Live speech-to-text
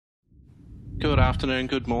Good afternoon,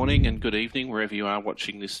 good morning and good evening wherever you are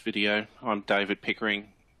watching this video. I'm David Pickering.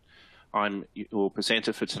 I'm your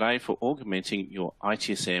presenter for today for augmenting your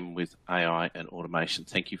ITSM with AI and automation.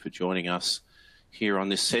 Thank you for joining us here on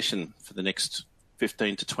this session for the next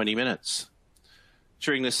 15 to 20 minutes.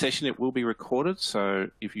 During this session it will be recorded,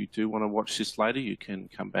 so if you do want to watch this later you can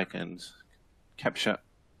come back and catch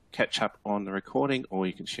up on the recording, or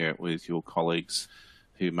you can share it with your colleagues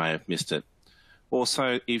who may have missed it.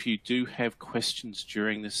 Also, if you do have questions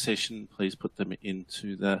during this session, please put them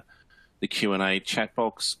into the Q&A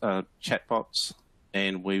chatbots,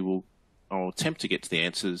 and I'll attempt to get to the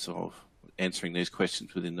answers of answering these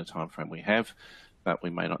questions within the time frame we have, but we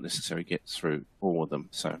may not necessarily get through all of them.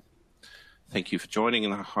 So thank you for joining,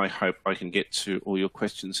 and I hope I can get to all your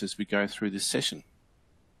questions as we go through this session.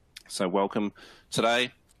 So welcome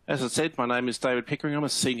today. As I said, my name is David Pickering. I'm a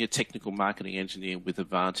Senior Technical Marketing Engineer with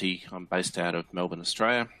Ivanti. I'm based out of Melbourne,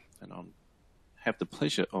 Australia, and I have the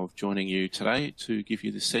pleasure of joining you today to give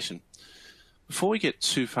you this session. Before we get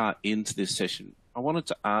too far into this session, I wanted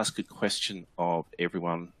to ask a question of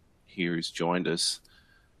everyone here who's joined us.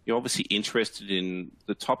 You're obviously interested in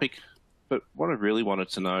the topic, but what I really wanted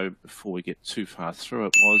to know before we get too far through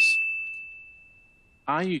it was,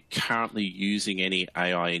 are you currently using any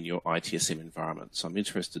AI in your ITSM environment? So I'm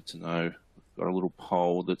interested to know, we've got a little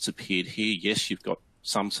poll that's appeared here. Yes, you've got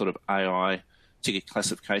some sort of AI ticket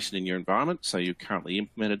classification in your environment, so you've currently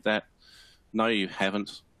implemented that. No, you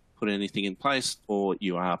haven't put anything in place, or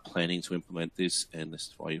you are planning to implement this, and this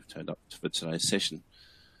is why you've turned up for today's session.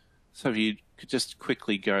 So if you could just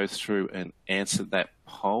quickly go through and answer that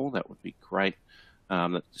poll, that would be great.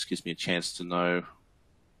 That just gives me a chance to know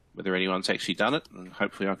whether anyone's actually done it, and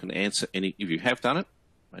hopefully I can answer any. If you have done it,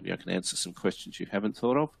 maybe I can answer some questions you haven't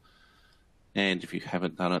thought of. And if you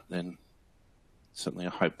haven't done it, then certainly I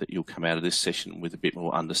hope that you'll come out of this session with a bit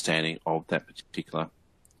more understanding of that particular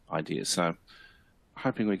idea. So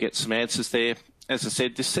hoping we get some answers there. As I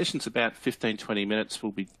said, this session's about 15-20 minutes.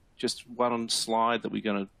 Will be just one slide that we're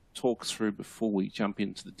going to talk through before we jump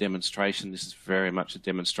into the demonstration. This is very much a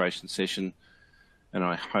demonstration session, and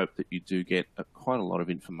I hope that you do get quite a lot of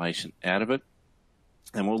information out of it.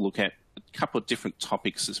 And we'll look at a couple of different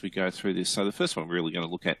topics as we go through this. So the first one we're really going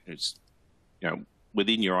to look at is,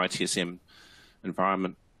 within your ITSM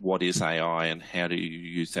environment, what is AI and how do you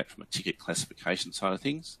use that from a ticket classification side of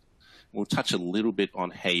things? We'll touch a little bit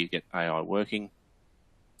on how you get AI working.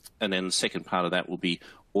 And then the second part of that will be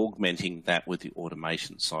augmenting that with the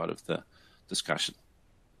automation side of the discussion.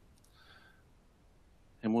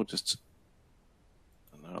 And we'll just,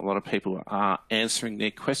 a lot of people are answering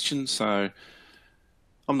their questions, so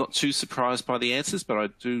I'm not too surprised by the answers, but I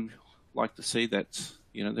do like to see that,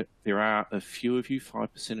 that there are a few of you,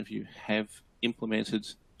 5% of you, have implemented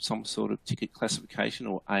some sort of ticket classification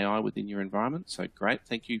or AI within your environment. So great,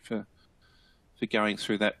 thank you for going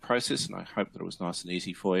through that process, and I hope that it was nice and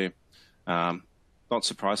easy for you. Not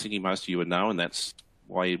surprisingly, most of you would know, and that's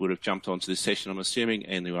why you would have jumped onto this session, I'm assuming,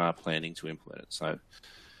 and you are planning to implement it. So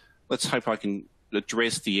let's hope I can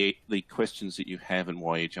address the questions that you have and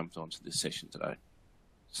why you jumped onto this session today.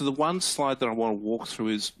 So the one slide that I want to walk through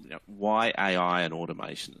is why AI and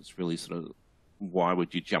automation. It's really sort of why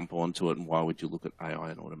would you jump onto it and why would you look at AI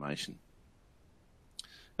and automation.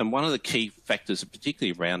 And one of the key factors,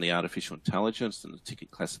 particularly around the artificial intelligence and the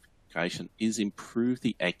ticket classification, is improve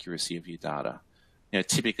the accuracy of your data.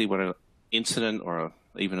 Typically when an incident or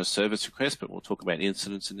even a service request, but we'll talk about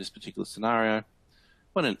incidents in this particular scenario,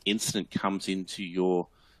 when an incident comes into your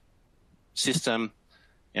system,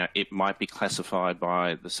 it might be classified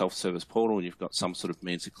by the self-service portal and you've got some sort of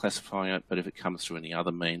means of classifying it, but if it comes through any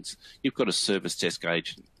other means, you've got a service desk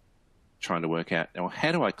agent trying to work out, now,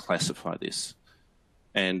 how do I classify this?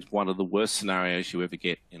 And one of the worst scenarios you ever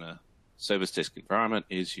get in a service desk environment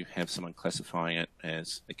is you have someone classifying it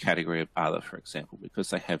as a category of other, for example, because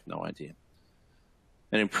they have no idea.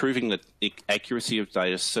 And improving the accuracy of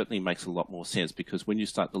data certainly makes a lot more sense, because when you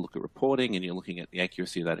start to look at reporting and you're looking at the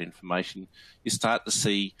accuracy of that information, you start to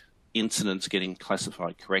see incidents getting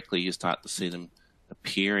classified correctly. You start to see them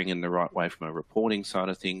appearing in the right way from a reporting side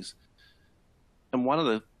of things. And one of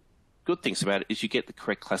the good things about it is you get the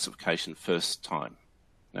correct classification first time.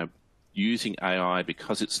 Now, using AI,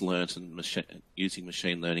 because it's learnt and using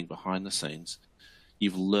machine learning behind the scenes,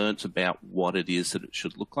 you've learnt about what it is that it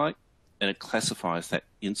should look like, and it classifies that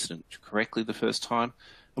incident correctly the first time.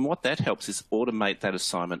 And what that helps is automate that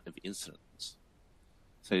assignment of incidents.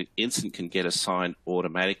 So the incident can get assigned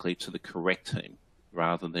automatically to the correct team,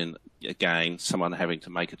 rather than, again, someone having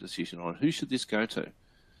to make a decision on who should this go to.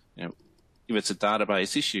 If it's a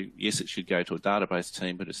database issue, yes, it should go to a database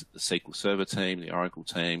team, but is it the SQL Server team, the Oracle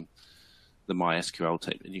team, the MySQL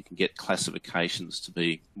team, and you can get classifications to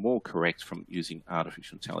be more correct from using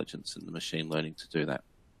artificial intelligence and the machine learning to do that.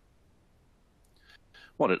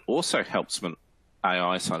 What it also helps from an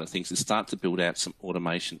AI side of things is start to build out some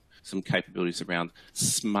automation, some capabilities around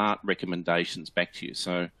smart recommendations back to you.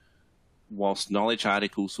 So whilst knowledge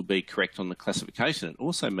articles will be correct on the classification, it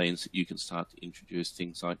also means that you can start to introduce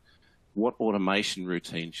things like, what automation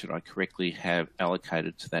routine should I correctly have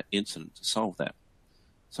allocated to that incident to solve that?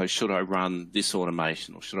 So should I run this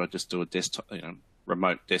automation, or should I just do a desktop,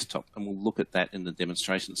 remote desktop? And we'll look at that in the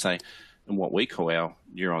demonstration and say, and what we call our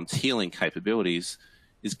neurons healing capabilities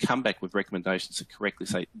is come back with recommendations to correctly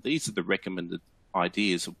say, these are the recommended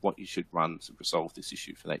ideas of what you should run to resolve this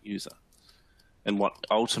issue for that user. And what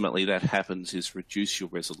ultimately that happens is reduce your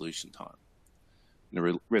resolution time. And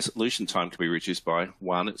the resolution time can be reduced by,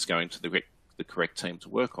 one, it's going to the correct team to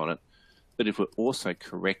work on it. But if we're also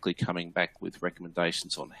correctly coming back with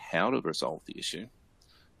recommendations on how to resolve the issue,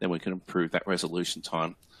 then we can improve that resolution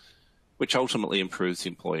time, which ultimately improves the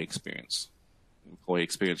employee experience. Employee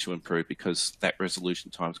experience will improve because that resolution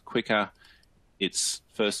time is quicker. It's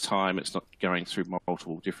first time, it's not going through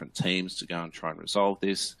multiple different teams to go and try and resolve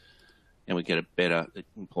this, and we get a better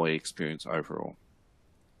employee experience overall.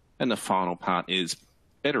 And the final part is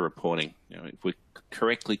better reporting. If we're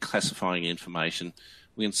correctly classifying information,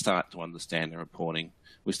 we can start to understand the reporting.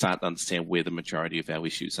 We start to understand where the majority of our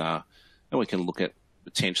issues are, and we can look at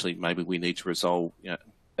potentially maybe we need to resolve,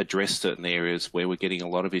 address certain areas where we're getting a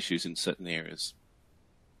lot of issues in certain areas.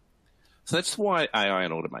 So that's why AI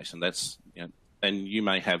and automation. That's, and you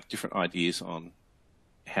may have different ideas on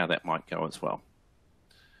how that might go as well.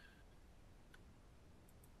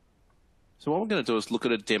 So what we're going to do is look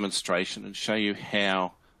at a demonstration and show you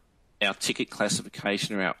how our ticket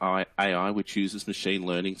classification or our AI, which uses machine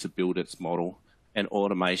learning to build its model, and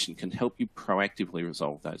automation can help you proactively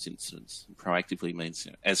resolve those incidents. And proactively means,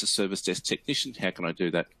 as a service desk technician, how can I do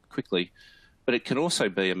that quickly? But it can also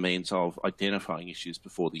be a means of identifying issues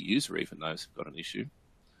before the user even knows they've got an issue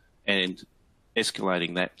and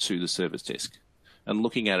escalating that to the service desk and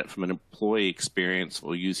looking at it from an employee experience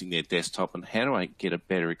or using their desktop, and how do I get a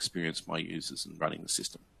better experience for my users in running the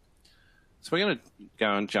system. So we're going to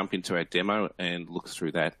go and jump into our demo and look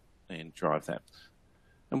through that and drive that.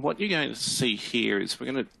 And what you're going to see here is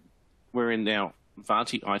we're in our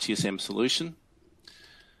Ivanti ITSM solution,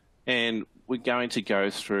 and we're going to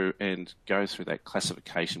go through that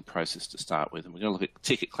classification process to start with. And we're going to look at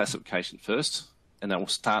ticket classification first, and then we'll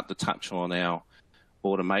start to touch on our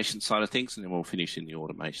automation side of things, and then we'll finish in the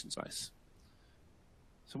automation space.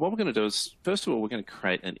 So what we're going to do is, first of all, we're going to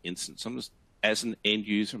create an instance. As an end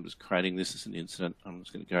user, I'm just creating this as an incident. I'm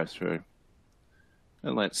just going to go through,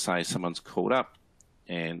 and let's say someone's called up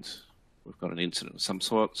and we've got an incident of some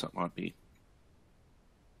sort. So it might be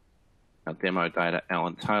our demo data,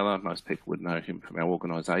 Alan Taylor. Most people would know him from our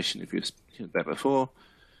organisation if you've heard that before.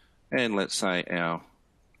 And let's say our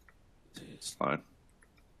slow.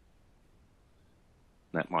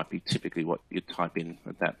 That might be typically what you type in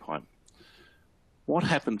at that point. What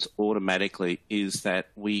happens automatically is that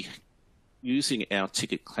using our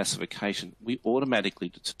ticket classification, we automatically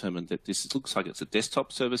determine that this looks like it's a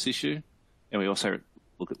desktop service issue, and we also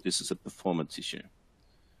look at this as a performance issue.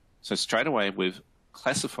 So straight away, we've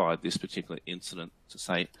classified this particular incident to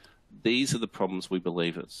say, these are the problems we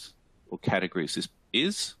believe it's, or categories this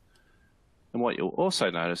is. And what you'll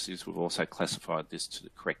also notice is we've also classified this to the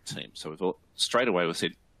correct team. So straight away we've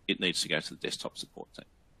said it needs to go to the desktop support team.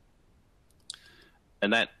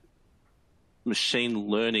 And that machine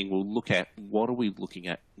learning will look at what are we looking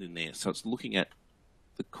at in there. So it's looking at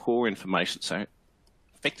the core information. So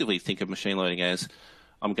effectively think of machine learning as,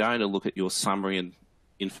 I'm going to look at your summary and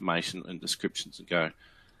information and descriptions and go,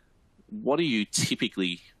 what do you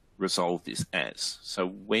typically resolve this as? So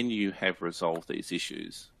when you have resolved these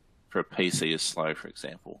issues, for a PC is slow, for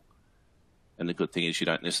example, and the good thing is you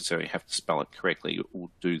don't necessarily have to spell it correctly or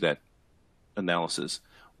do that analysis.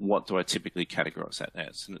 What do I typically categorize that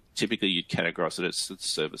as? And typically you'd categorize it as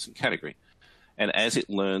service and category. And as it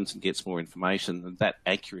learns and gets more information, that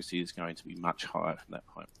accuracy is going to be much higher from that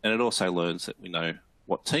point. And it also learns that we know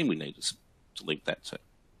what team we need to link that to.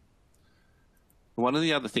 One of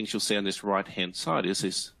the other things you'll see on this right-hand side is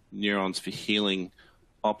this neurons for healing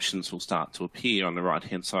options will start to appear on the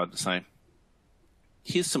right-hand side to say,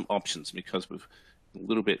 here's some options, because we've a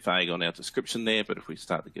little bit vague on our description there, but if we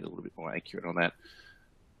start to get a little bit more accurate on that,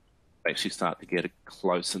 we actually start to get a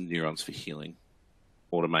closer neurons for healing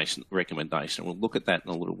automation recommendation. We'll look at that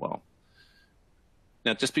in a little while.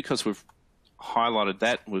 Now, just because we've highlighted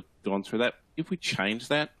that, we've gone through that, if we change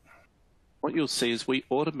that, what you'll see is we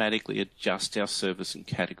automatically adjust our service and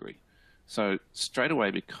category. So straight away,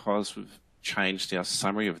 because we've changed our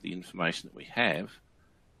summary of the information that we have,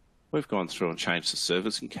 we've gone through and changed the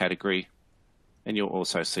service and category, and you'll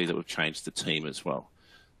also see that we've changed the team as well.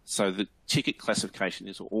 So the ticket classification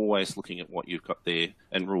is always looking at what you've got there,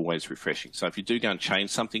 and we're always refreshing. So if you do go and change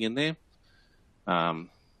something in there,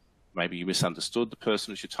 maybe you misunderstood the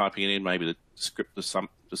person as you're typing it in, maybe the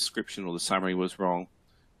description or the summary was wrong,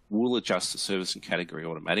 we'll adjust the service and category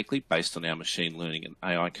automatically based on our machine learning and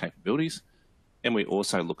AI capabilities. And we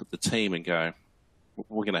also look at the team and go,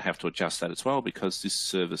 we're going to have to adjust that as well because this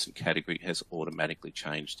service and category has automatically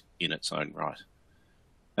changed in its own right.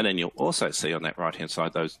 And then you'll also see on that right-hand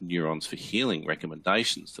side, those neurons for healing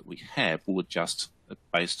recommendations that we have will adjust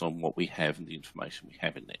based on what we have and the information we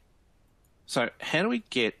have in there. So how do we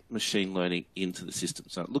get machine learning into the system?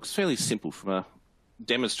 So it looks fairly simple from a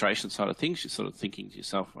demonstration side of things. You're sort of thinking to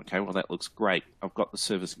yourself, okay, well, that looks great. I've got the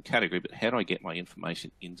service and category, but how do I get my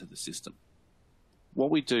information into the system? What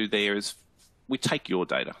we do there is we take your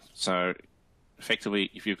data. So effectively,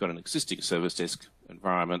 if you've got an existing service desk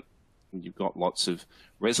environment and you've got lots of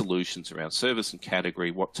resolutions around service and category,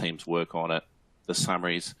 what teams work on it, the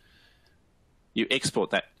summaries, you export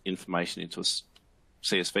that information into a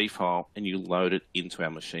CSV file and you load it into our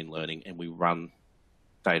machine learning and we run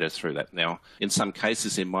data through that. Now, in some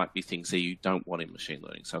cases, there might be things that you don't want in machine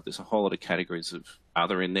learning. So if there's a whole lot of categories of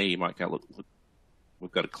other in there, you might go, look,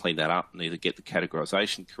 we've got to clean that up and either get the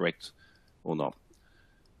categorization correct or not.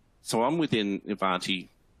 So I'm within Ivanti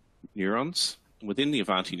neurons. Within the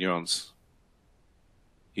Ivanti neurons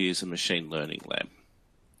is a machine learning lab.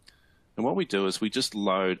 And what we do is we just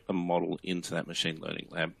load a model into that machine learning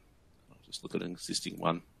lab. I'll just look at an existing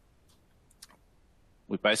one.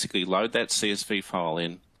 We basically load that CSV file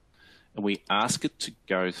in and we ask it to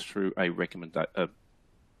go through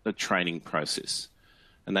a training process.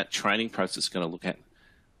 And that training process is going to look at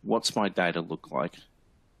what's my data look like?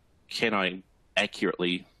 Can I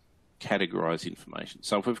accurately categorize information?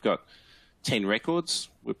 So if we've got 10 records,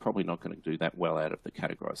 we're probably not going to do that well out of the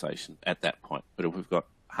categorization at that point. But if we've got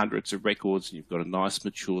hundreds of records and you've got a nice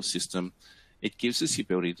mature system, it gives us the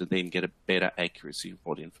ability to then get a better accuracy of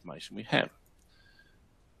what information we have.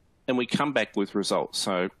 And we come back with results.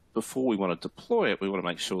 So before we want to deploy it, we want to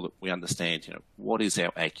make sure that we understand, what is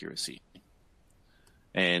our accuracy?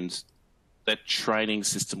 And that training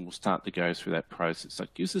system will start to go through that process. So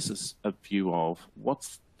it gives us a view of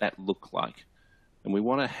what's that look like. And we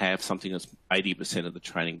want to have something that's 80% of the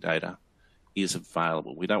training data is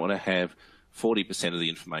available. We don't want to have 40% of the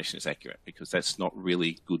information is accurate because that's not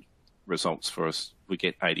really good results for us. If we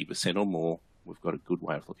get 80% or more, we've got a good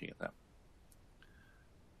way of looking at that.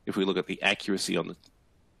 If we look at the accuracy on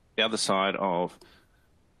the other side of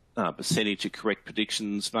percentage of correct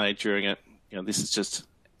predictions made during it, this is just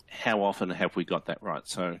how often have we got that right.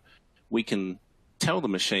 So we can tell the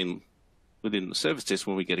machine within the service desk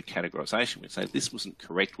when we get a categorization, we say this wasn't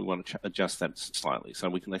correct, we want to adjust that slightly. So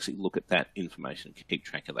we can actually look at that information and keep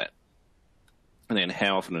track of that. And then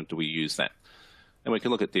how often do we use that? And we can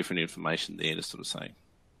look at different information there to sort of say,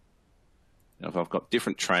 if I've got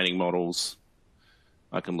different training models,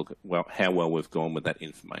 I can look at how well we've gone with that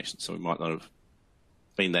information. So we might not have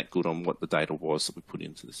been that good on what the data was that we put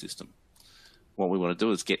into the system. What we want to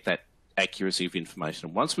do is get that accuracy of information.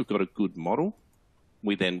 And once we've got a good model,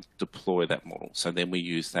 we then deploy that model. So then we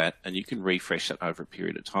use that, and you can refresh it over a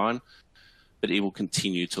period of time, but it will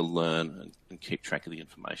continue to learn and keep track of the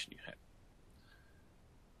information you have.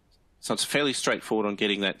 So it's fairly straightforward on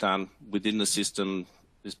getting that done within the system.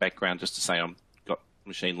 This background just to say I've got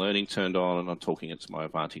machine learning turned on and I'm talking it to my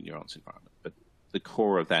Ivanti neurons environment. But the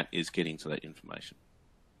core of that is getting to that information.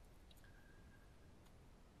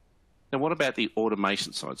 Now, what about the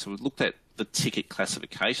automation side? So we've looked at the ticket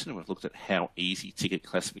classification and we've looked at how easy ticket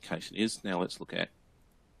classification is. Now let's look at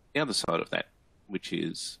the other side of that, which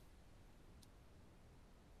is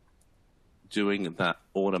doing the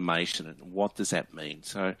automation and what does that mean?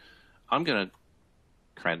 So I'm going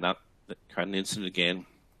to create an incident again,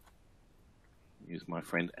 use my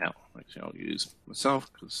friend Al. Actually, I'll use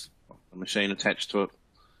myself because I've got a machine attached to it.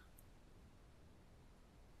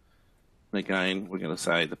 And again, we're going to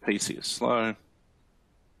say the PC is slow.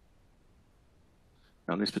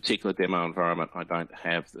 Now, in this particular demo environment, I don't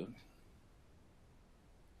have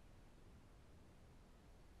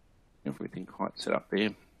everything quite set up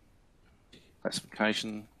there.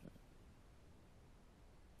 Classification.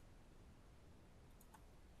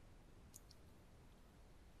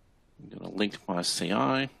 I'm going to link my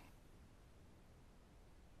CI.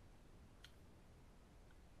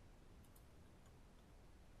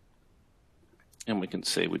 And we can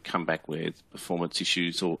see we come back with performance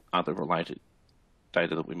issues or other related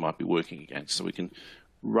data that we might be working against. So we can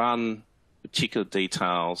run particular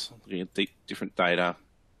details, looking at different data.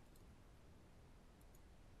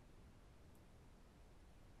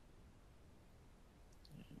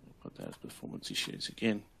 We'll put that as performance issues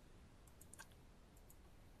again.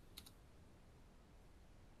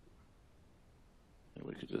 And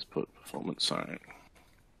we could just put performance zone.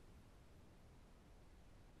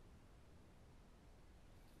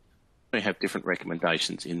 We have different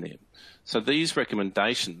recommendations in there. So these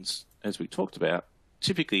recommendations, as we talked about,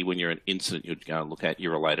 typically when you're an incident, you'd go and look at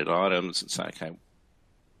your related items and say, okay,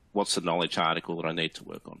 what's the knowledge article that I need to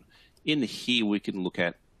work on? In here, we can look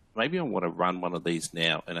at, maybe I want to run one of these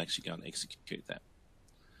now and actually go and execute that.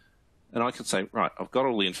 And I can say, right, I've got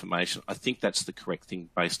all the information. I think that's the correct thing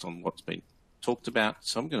based on what's been talked about.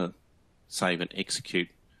 So I'm going to save and execute.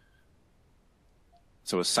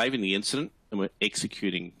 So we're saving the incident and we're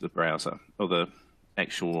executing the browser or the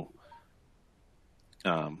actual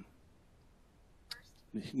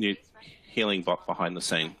new healing bot behind the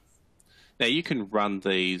scene. Now you can run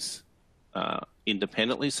these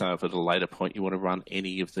independently. So if at a later point you want to run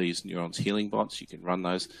any of these neurons healing bots, you can run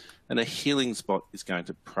those. And a healing bot is going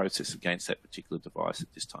to process against that particular device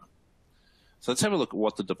at this time. So let's have a look at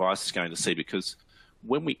what the device is going to see, because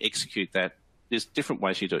when we execute that, there's different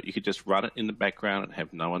ways you do it. You could just run it in the background and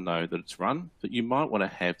have no one know that it's run, but you might want to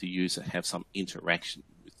have the user have some interaction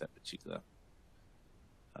with that particular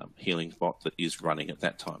healing bot that is running at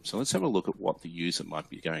that time. So let's have a look at what the user might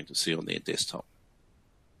be going to see on their desktop.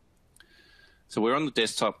 So we're on the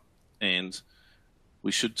desktop and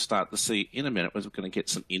we should start to see in a minute, we're going to get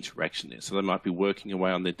some interaction there. So they might be working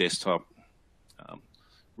away on their desktop,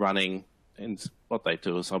 running, and what they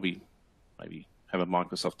do is I'll be maybe have a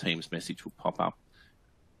Microsoft Teams message will pop up.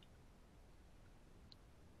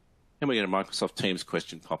 And we get a Microsoft Teams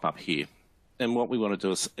question pop up here. And what we want to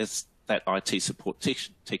do is that IT support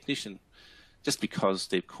technician, just because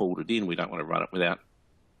they've called it in, we don't want to run it without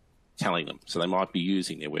telling them. So they might be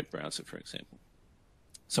using their web browser, for example.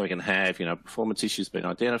 So we can have, performance issues been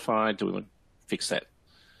identified. Do we want to fix that?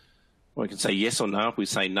 Well, we can say yes or no. If we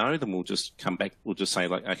say no, then we'll just come back. We'll just say,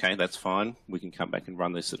 like, okay, that's fine. We can come back and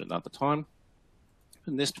run this at another time.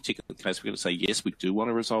 In this particular case, we're going to say, yes, we do want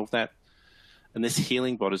to resolve that. And this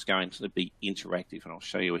healing bot is going to be interactive. And I'll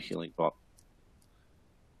show you a healing bot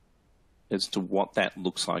as to what that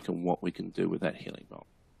looks like and what we can do with that healing bot.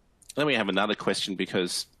 Then we have another question,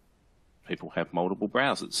 because people have multiple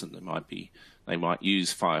browsers and they might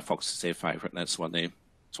use Firefox as their favorite, and that's the one they're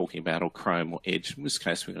talking about, or Chrome or Edge. In this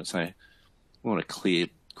case, we're going to say we want to clear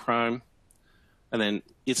Chrome, and then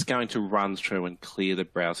it's going to run through and clear the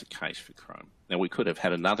browser cache for Chrome. Now, we could have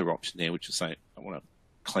had another option there, which is say, I want to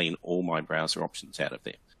clean all my browser options out of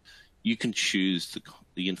there. You can choose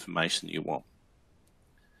the information that you want.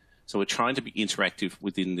 So we're trying to be interactive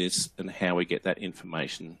within this and how we get that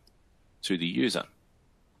information to the user.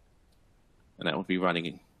 And that will be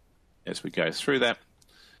running as we go through that.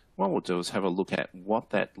 What we'll do is have a look at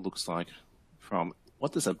what that looks like from,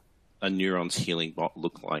 what does a neurons healing bot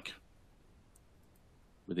look like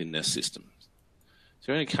within their system.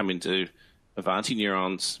 So we're going to come into Ivanti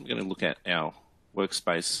neurons. We're going to look at our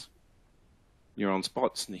workspace neurons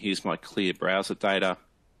bots, and here's my clear browser data.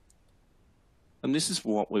 And this is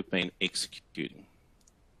what we've been executing.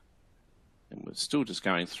 And we're still just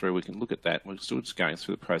going through, we can look at that, we're still just going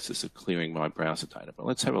through the process of clearing my browser data. But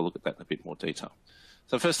let's have a look at that in a bit more detail.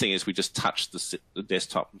 So the first thing is we just touch the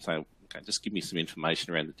desktop and say, okay, just give me some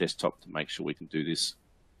information around the desktop to make sure we can do this.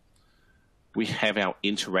 We have our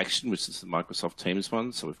interaction, which is the Microsoft Teams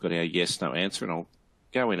one. So we've got our yes, no answer, and I'll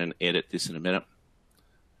go in and edit this in a minute.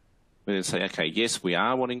 We then say, okay, yes, we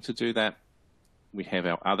are wanting to do that. We have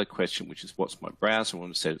our other question, which is what's my browser? We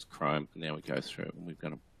want to set it as Chrome, and now we go through and we're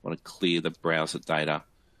going to want to clear the browser data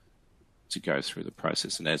to go through the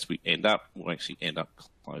process. And as we end up, we'll actually end up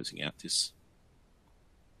closing out this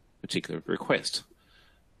particular request.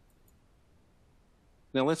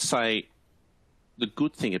 Now let's say the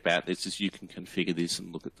good thing about this is you can configure this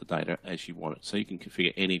and look at the data as you want it. So you can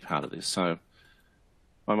configure any part of this. So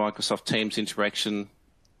my Microsoft Teams interaction,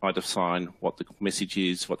 I define what the message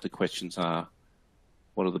is, what the questions are,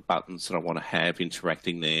 what are the buttons that I want to have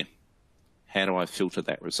interacting there. How do I filter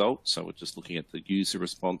that result? So we're just looking at the user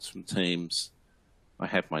response from Teams. I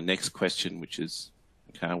have my next question, which is,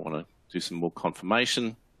 okay, I want to do some more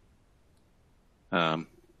confirmation.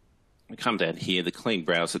 I come down here, the clean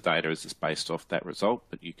browser data is just based off that result,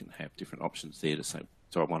 but you can have different options there to say,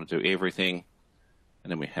 do I want to do everything?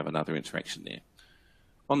 And then we have another interaction there.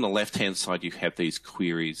 On the left-hand side, you have these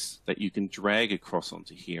queries that you can drag across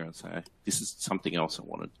onto here and say, this is something else I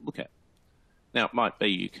want to look at. Now, it might be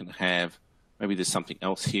you can have Maybe there's something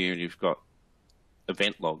else here and you've got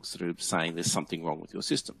event logs that are saying there's something wrong with your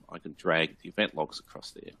system. I can drag the event logs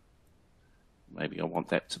across there. Maybe I want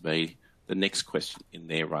that to be the next question in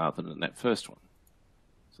there rather than that first one.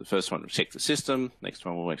 So the first one will check the system, next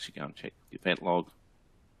one will actually go and check the event log.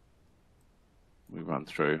 We run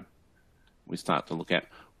through, we start to look at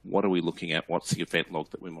what are we looking at, what's the event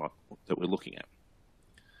log that we're looking at.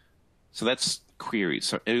 So that's queries.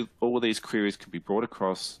 So all of these queries can be brought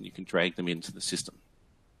across and you can drag them into the system.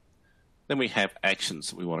 Then we have actions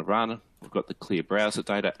that we want to run. We've got the clear browser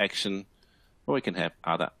data action, or we can have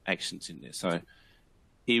other actions in there. So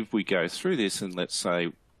if we go through this and let's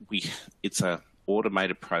say it's an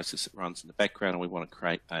automated process that runs in the background and we want to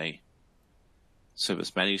create a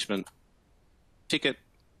service management ticket,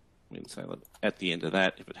 we can say, look, at the end of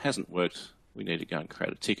that, if it hasn't worked, we need to go and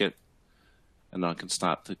create a ticket, and I can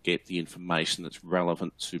start to get the information that's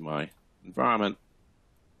relevant to my environment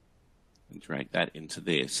and drag that into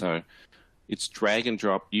there. So it's drag and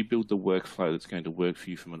drop. You build the workflow that's going to work for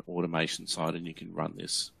you from an automation side, and you can run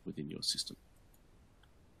this within your system.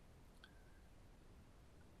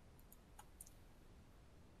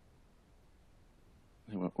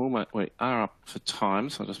 We are up for time,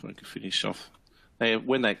 so I just want to finish off.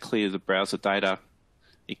 When they clear the browser data,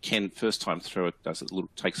 it can, first time through, it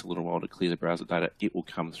takes a little while to clear the browser data. It will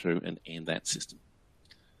come through and end that system.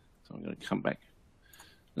 So I'm going to come back.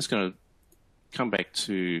 I'm just going to come back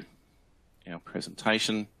to our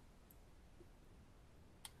presentation.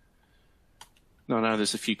 Now, I know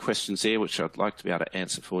there's a few questions there which I'd like to be able to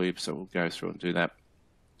answer for you, so we'll go through and do that.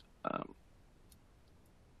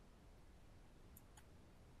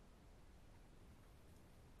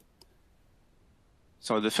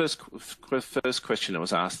 So the first question that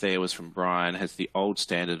was asked there was from Brian: has the old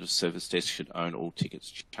standard of service desk should own all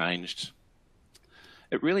tickets changed?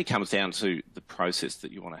 It really comes down to the process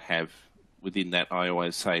that you want to have within that. I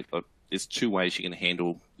always say, look, there's two ways you can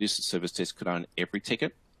handle this. The service desk could own every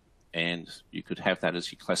ticket, and you could have that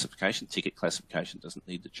as your classification. Ticket classification doesn't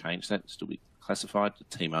need to change that. It'll still be classified.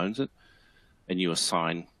 The team owns it, and you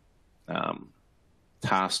assign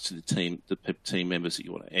tasks to the team members that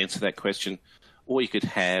you want to answer that question. Or you could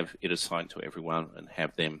have it assigned to everyone and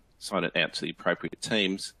have them assign it out to the appropriate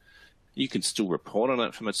teams. You can still report on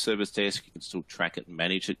it from a service desk. You can still track it and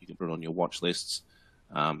manage it. You can put it on your watch lists.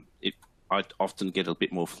 I often get a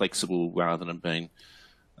bit more flexible rather than being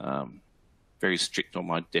very strict on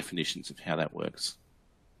my definitions of how that works.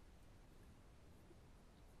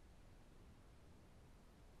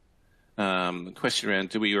 The question around,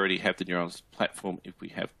 do we already have the Neurons platform if we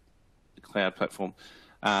have the cloud platform?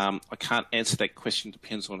 I can't answer that question.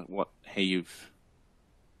 Depends on what you've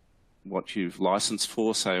licensed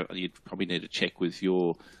for. So you'd probably need to check with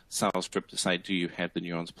your sales rep to say, do you have the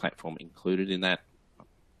Neurons platform included in that?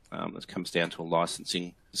 This comes down to a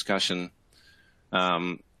licensing discussion.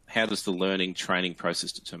 How does the learning training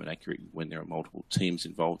process determine accuracy when there are multiple teams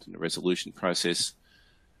involved in the resolution process?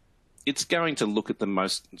 It's going to look at the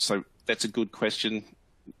most. So that's a good question.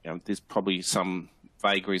 There's probably some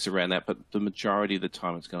vagaries around that, but the majority of the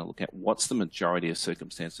time it's going to look at what's the majority of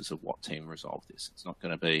circumstances of what team resolved this. It's not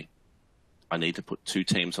going to be, I need to put two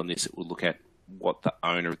teams on this. It will look at what the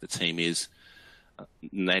owner of the team is.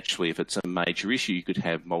 Naturally, if it's a major issue, you could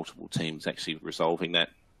have multiple teams actually resolving that.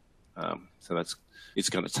 So it's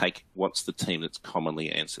going to take what's the team that's commonly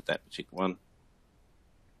answered that particular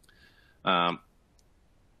one.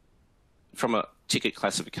 From a ticket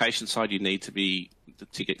classification side, you need to be, the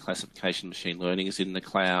ticket classification machine learning is in the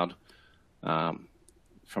cloud.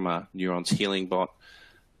 From a Neurons healing bot,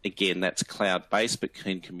 again, that's cloud-based but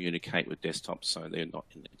can communicate with desktops, so they're not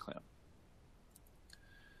in the cloud.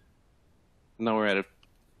 Now we're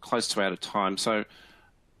close to out of time. So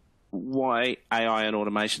why AI and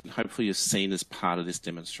automation? Hopefully you've seen as part of this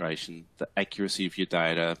demonstration the accuracy of your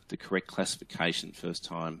data, the correct classification first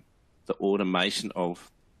time, the automation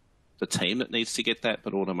of the team that needs to get that,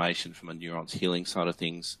 but automation from a Neurons healing side of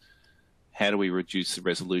things. How do we reduce the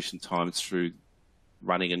resolution times through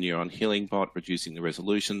running a Neuron healing bot, reducing the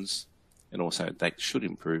resolutions, and also that should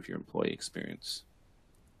improve your employee experience.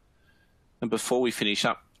 And before we finish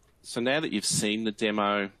up, so now that you've seen the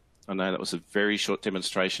demo, I know that was a very short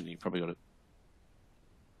demonstration. You probably got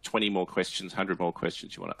 20 more questions, 100 more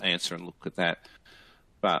questions you want to answer and look at that.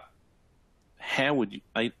 But how would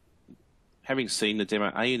you, having seen the demo,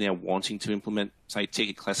 are you now wanting to implement, say,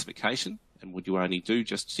 ticket classification? And would you only do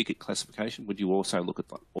just ticket classification? Would you also look at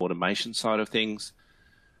the automation side of things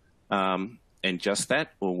and just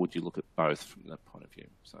that? Or would you look at both from that point of view?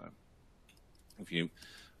 So if you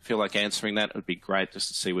feel like answering that, it would be great just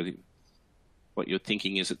to see what your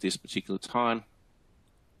thinking is at this particular time.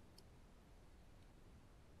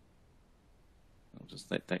 just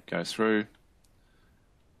let that go through.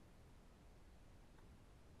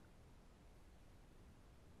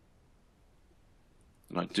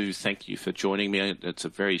 And I do thank you for joining me. It's a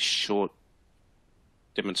very short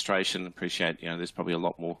demonstration. Appreciate, there's probably a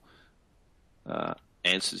lot more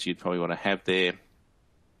answers you'd probably want to have there.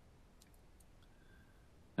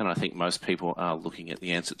 And I think most people are looking at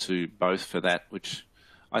the answer to both for that, which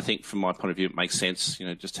I think from my point of view, it makes sense.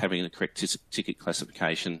 Just having the correct ticket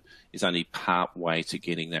classification is only part way to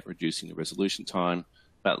getting that, reducing the resolution time,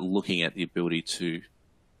 but looking at the ability to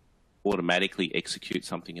automatically execute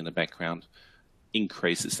something in the background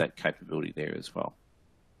increases that capability there as well.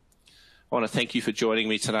 I want to thank you for joining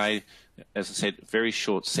me today. As I said, very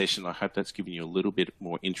short session. I hope that's given you a little bit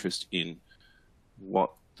more interest in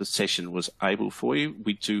what the session was able for you.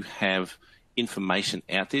 We do have information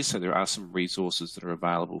out there, so there are some resources that are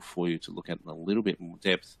available for you to look at in a little bit more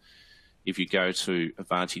depth. If you go to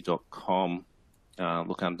Ivanti.com,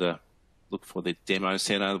 look for the demo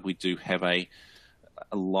center. We do have a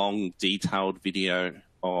long, detailed video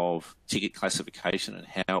of ticket classification and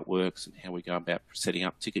how it works and how we go about setting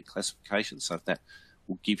up ticket classification, so that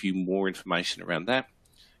will give you more information around that.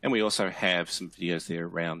 And we also have some videos there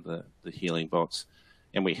around the healing bots,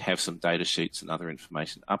 and we have some data sheets and other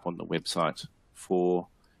information up on the website for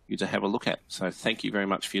you to have a look at. So thank you very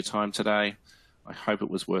much for your time today. I hope it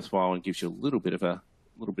was worthwhile and gives you a little bit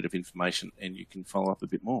of information, and you can follow up a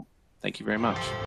bit more. Thank you very much.